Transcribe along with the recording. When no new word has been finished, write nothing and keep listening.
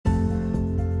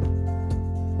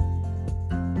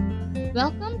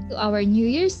Welcome to our New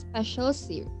Year's special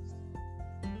series.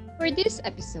 For this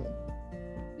episode,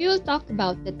 we will talk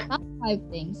about the top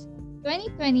 5 things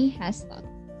 2020 has taught.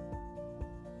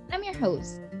 I'm your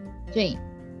host, Jane.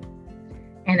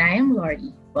 And I am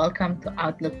Lori. Welcome to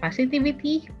Outlook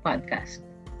Positivity Podcast.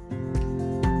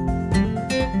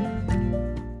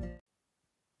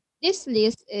 This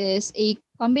list is a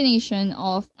combination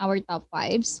of our top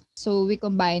 5s, so we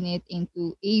combine it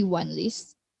into a one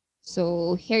list.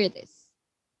 So here it is.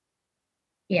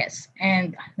 Yes,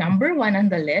 and number one on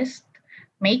the list,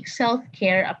 make self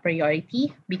care a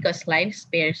priority because life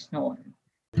spares no one.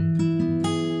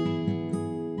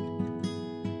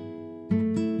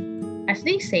 As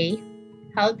they say,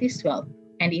 health is wealth,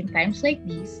 and in times like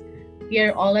these, we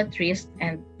are all at risk,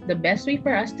 and the best way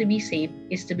for us to be safe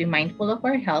is to be mindful of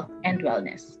our health and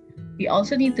wellness. We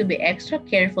also need to be extra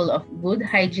careful of good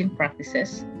hygiene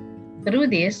practices. Through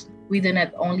this, we do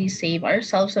not only save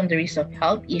ourselves from the risk of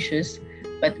health issues,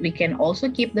 but we can also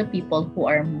keep the people who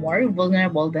are more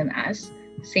vulnerable than us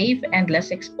safe and less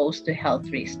exposed to health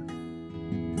risks.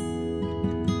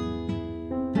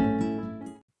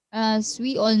 As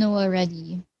we all know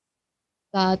already,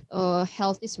 that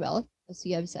health is wealth, as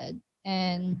you have said,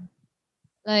 and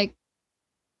like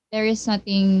there is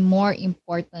nothing more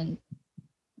important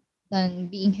than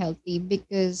being healthy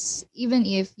because even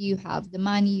if you have the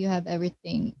money, you have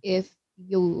everything, if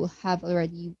your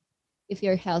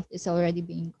health is already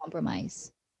being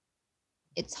compromised,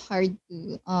 it's hard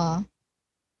to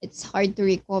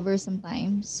recover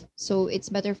sometimes. So it's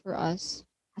better for us,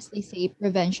 as they say,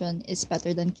 prevention is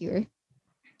better than cure.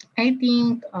 I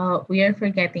think we are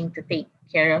forgetting to take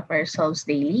care of ourselves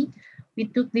daily. We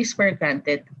took this for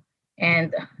granted,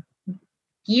 and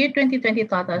year 2020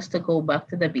 taught us to go back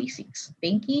to the basics.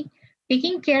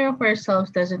 Taking care of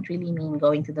ourselves doesn't really mean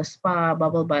going to the spa,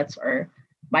 bubble baths, or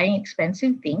buying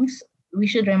expensive things. We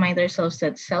should remind ourselves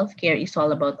that self care is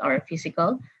all about our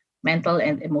physical, mental,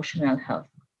 and emotional health.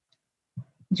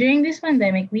 During this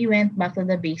pandemic, we went back to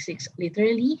the basics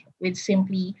literally with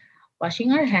simply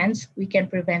washing our hands. We can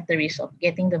prevent the risk of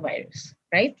getting the virus,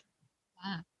 right?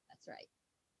 That's right.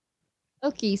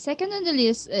 Okay, second on the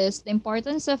list is the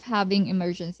importance of having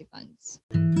emergency funds.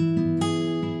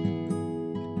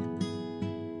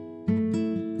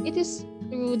 It is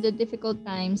through the difficult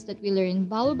times that we learn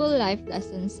valuable life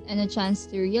lessons and a chance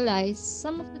to realize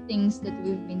some of the things that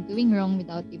we've been doing wrong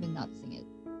without even noticing it.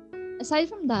 Aside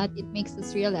from that, it makes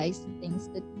us realize the things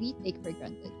that we take for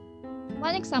granted.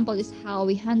 One example is how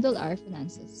we handle our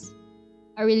finances.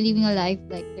 Are we living a life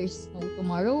like there's no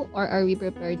tomorrow, or are we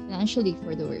prepared financially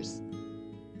for the worst?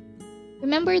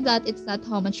 Remember that it's not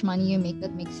how much money you make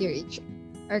that makes you rich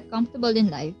or comfortable in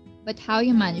life, but how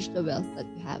you manage the wealth that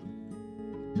you have.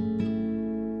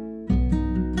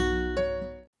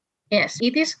 Yes,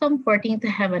 it is comforting to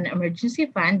have an emergency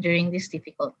fund during these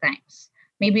difficult times.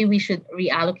 Maybe we should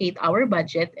reallocate our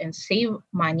budget and save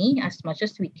money as much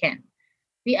as we can.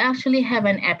 We actually have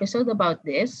an episode about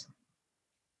this,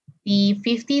 the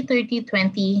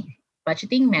 50-30-20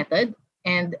 budgeting method,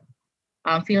 and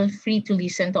feel free to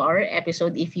listen to our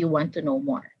episode if you want to know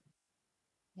more.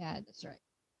 Yeah, that's right.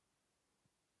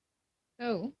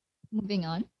 So, moving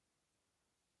on.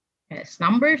 Yes,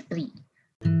 number three,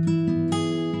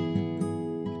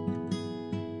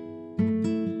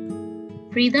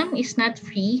 freedom is not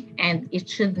free and it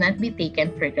should not be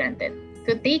taken for granted.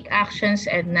 To take actions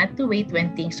and not to wait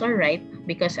when things are right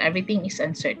because everything is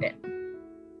uncertain.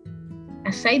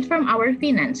 Aside from our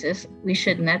finances, we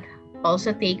should not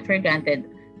also take for granted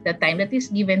the time that is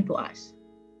given to us.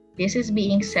 This is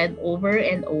being said over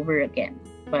and over again,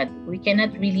 but we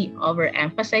cannot really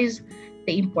overemphasize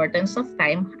the importance of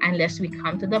time unless we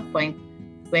come to the point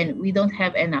when we don't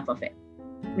have enough of it.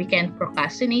 We can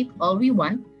procrastinate all we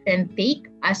want and take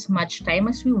as much time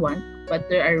as we want, but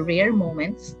there are rare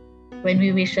moments when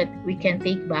we wish that we can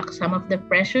take back some of the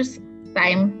precious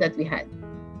time that we had.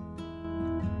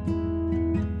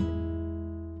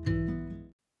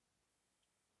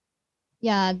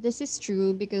 Yeah, this is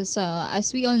true because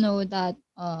as we all know that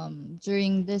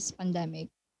during this pandemic,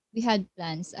 we had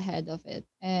plans ahead of it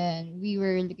and we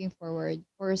were looking forward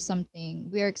for something.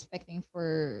 We are expecting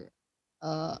for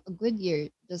a good year,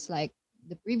 just like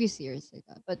the previous years, like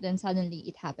that. But then suddenly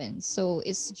it happens. So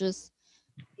it's just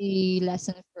a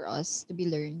lesson for us to be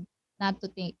learned, not to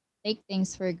take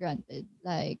things for granted,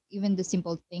 like even the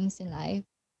simple things in life,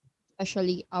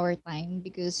 especially our time,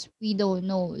 because we don't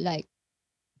know, like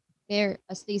there,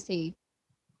 as they say,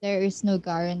 there is no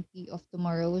guarantee of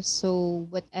tomorrow. So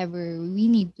whatever we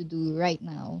need to do right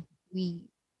now, we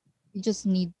just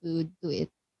need to do it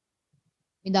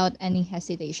without any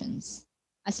hesitations,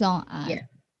 as long as Yeah.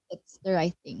 it's the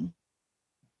right thing.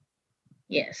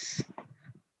 Yes.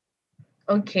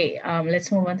 Okay,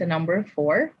 let's move on to number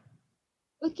four.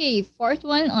 Okay, fourth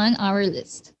one on our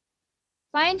list.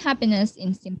 Find happiness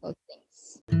in simple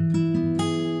things.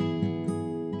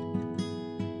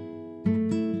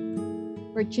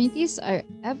 Opportunities are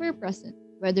ever present,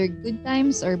 whether good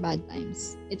times or bad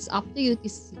times. It's up to you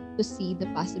to see the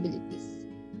possibilities.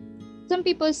 Some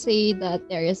people say that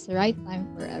there is a right time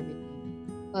for everything.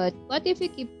 But what if you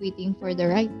keep waiting for the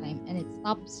right time and it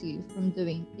stops you from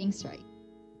doing things right?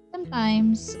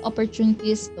 Sometimes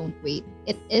opportunities don't wait.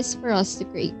 It is for us to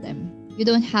create them. You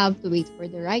don't have to wait for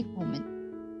the right moment.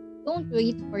 Don't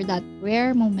wait for that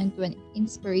rare moment when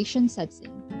inspiration sets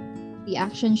in. The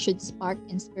action should spark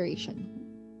inspiration.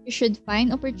 You should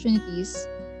find opportunities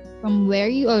from where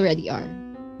you already are.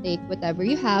 Take whatever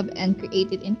you have and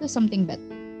create it into something better,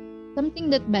 something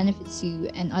that benefits you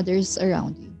and others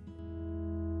around you.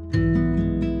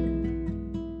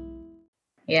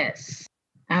 Yes.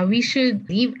 We should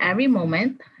live every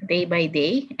moment, day by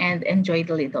day, and enjoy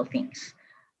the little things.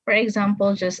 For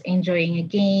example, just enjoying a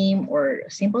game or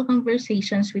simple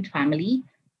conversations with family,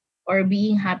 or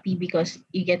being happy because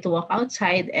you get to walk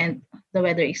outside and the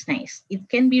weather is nice. It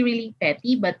can be really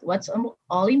petty, but what's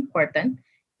all important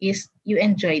is you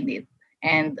enjoyed it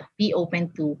and be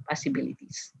open to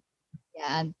possibilities.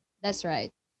 Yeah, that's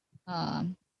right.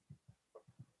 Um,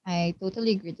 I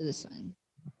totally agree to this one.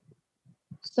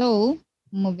 So,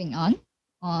 moving on.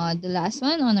 The last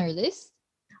one on our list.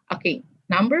 Okay,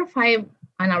 number five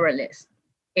on our list.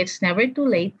 It's never too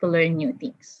late to learn new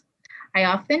things. I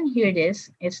often hear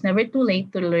this, it's never too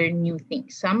late to learn new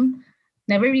things. Some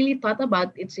never really thought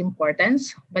about its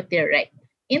importance, but they're right.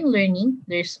 In learning,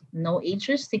 there's no age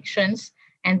restrictions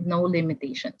and no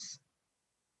limitations.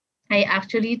 I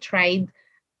actually tried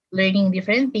learning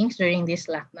different things during this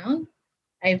lockdown.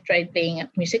 I've tried playing a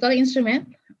musical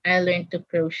instrument. I learned to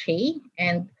crochet,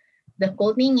 and the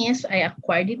cool thing is, I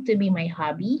acquired it to be my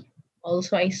hobby.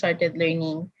 Also, I started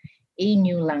learning a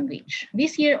new language.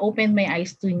 This year opened my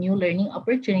eyes to new learning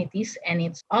opportunities, and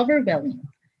it's overwhelming.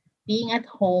 Being at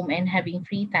home and having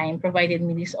free time provided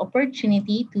me this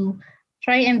opportunity to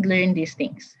try and learn these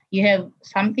things. You have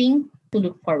something to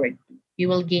look forward to. You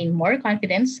will gain more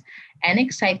confidence and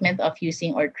excitement of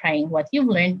using or trying what you've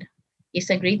learned is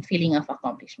a great feeling of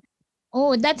accomplishment.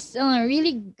 Oh, that's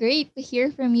really great to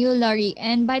hear from you, Laurie.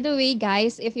 And by the way,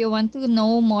 guys, if you want to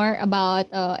know more about,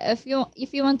 if you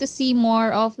want to see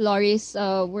more of Laurie's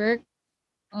work,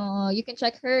 you can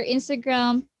check her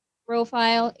Instagram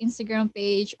profile, Instagram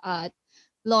page at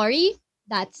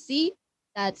Lori.c.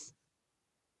 That's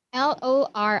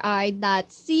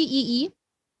Lori.cee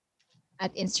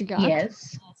at Instagram.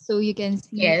 Yes, So you can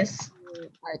see yes. her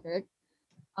artwork.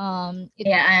 It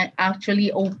Yeah, I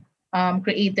actually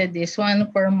created this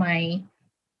one for my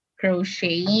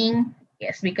crocheting.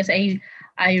 Yes, because I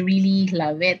really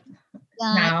love it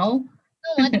yeah, now.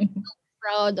 so much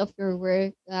proud of your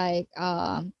work.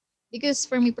 Because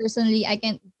for me personally, I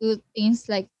can't do things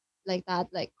like that,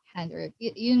 like handwork.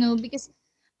 You know, because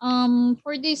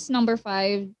for this number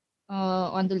five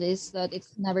on the list that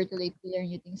it's never too late to learn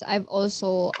new things. I've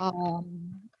also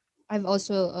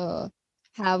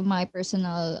have my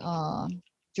personal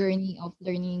journey of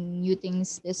learning new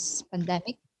things this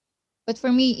pandemic. But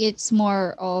for me, it's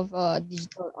more of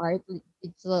digital art,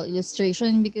 digital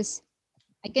illustration, because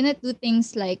I cannot do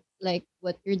things like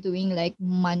what you're doing, like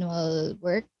manual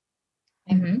work.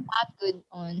 I'm Mhm. not good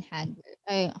on handwork,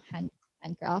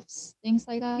 handcrafts, things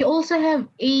like You that. also have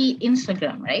a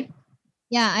Instagram, right?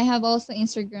 Yeah, I have also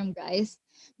Instagram, guys.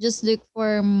 Just look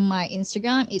for my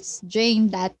Instagram. It's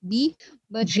Jane.b,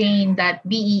 but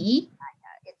Jane.bee.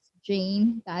 it's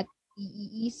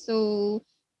Jane.bee. So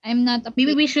I'm not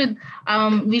Maybe updating.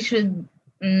 we should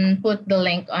put the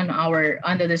link on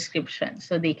the description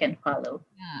so they can follow.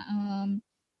 Yeah,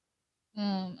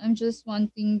 I just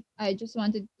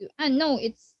wanted to. No,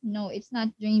 it's not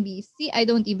Jane B. See, I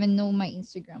don't even know my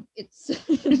Instagram. It's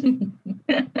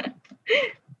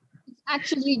it's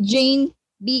actually Jane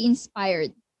B.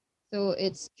 Inspired. So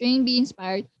it's Jane B.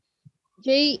 Inspired.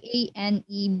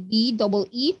 JANEB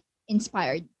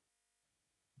Inspired.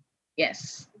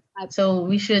 Yes. So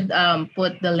we should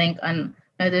put the link on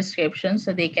the description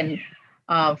so they can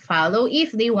follow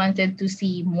if they wanted to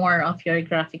see more of your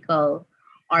graphical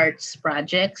arts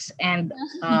projects. And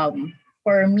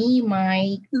for me,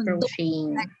 my Don't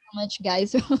crocheting expect so much,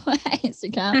 guys, from my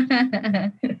Instagram.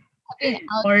 I've been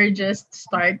out, or just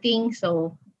starting.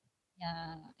 So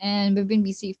yeah, and we've been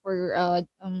busy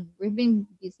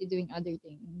doing other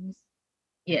things.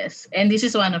 yes, and this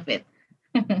is one of it.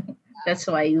 That's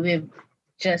why we've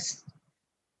just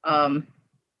um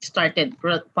started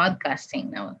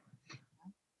podcasting now.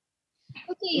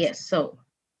 Okay, Yes, so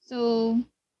so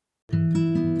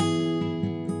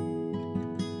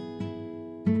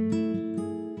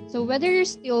so whether you're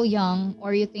still young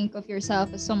or you think of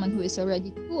yourself as someone who is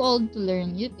already too old to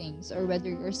learn new things, or whether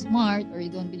you're smart or you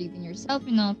don't believe in yourself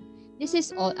enough, this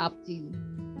is all up to you.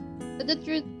 But the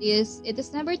truth is, it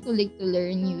is never too late to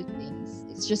learn new things.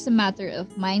 It's just a matter of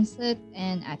mindset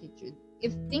and attitude.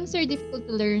 If things are difficult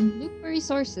to learn, look for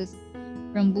resources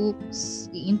from books,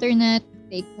 the internet,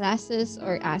 take classes,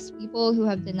 or ask people who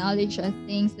have the knowledge on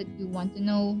things that you want to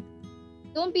know.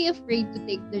 Don't be afraid to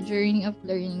take the journey of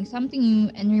learning something new,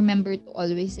 and remember to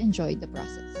always enjoy the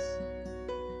process.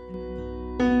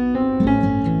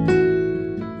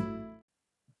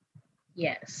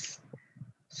 yes.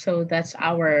 So that's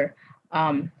our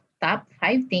top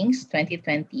 5 things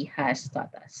 2020 has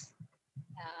taught us.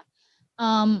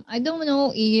 Yeah. I don't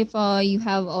know if you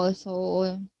have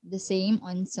also the same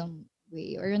on some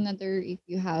way or another, if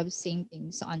you have same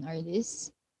things on our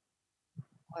list,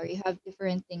 or you have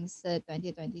different things that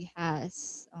 2020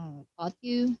 has taught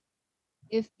you.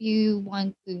 If you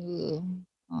want to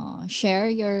um, share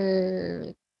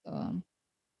your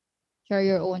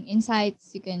own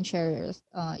insights, you can share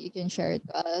it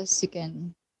to us. You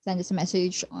can send us a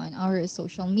message on our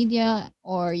social media,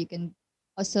 or you can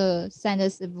also send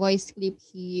us a voice clip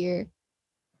here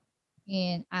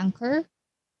in Anchor.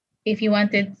 If you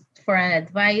wanted for an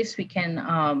advice, we can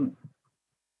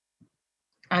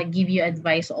give you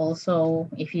advice also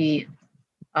if you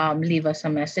leave us a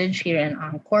message here in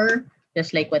Anchor,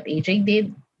 just like what AJ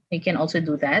did. You can also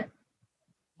do that.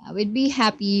 We'd be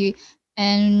happy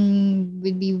and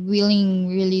we'd be willing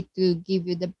really to give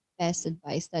you the best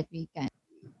advice that we can.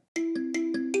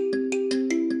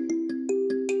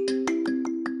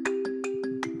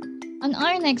 On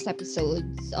our next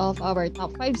episodes of our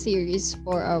top 5 series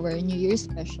for our New Year's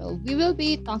special, we will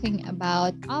be talking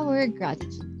about our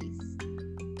gratitude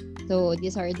list. So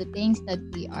these are the things that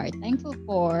we are thankful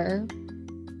for.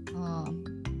 Um,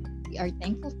 we are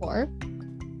thankful for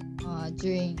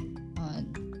during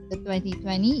the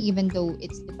 2020, even though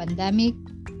it's the pandemic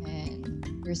and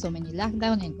there's so many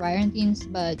lockdown and quarantines,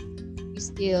 but we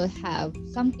still have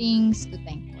some things to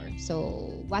thank for.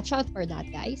 So watch out for that,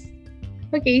 guys.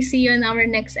 Okay, see you on our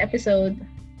next episode.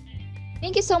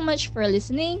 Thank you so much for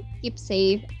listening. Keep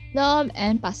safe, love,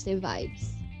 and positive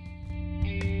vibes.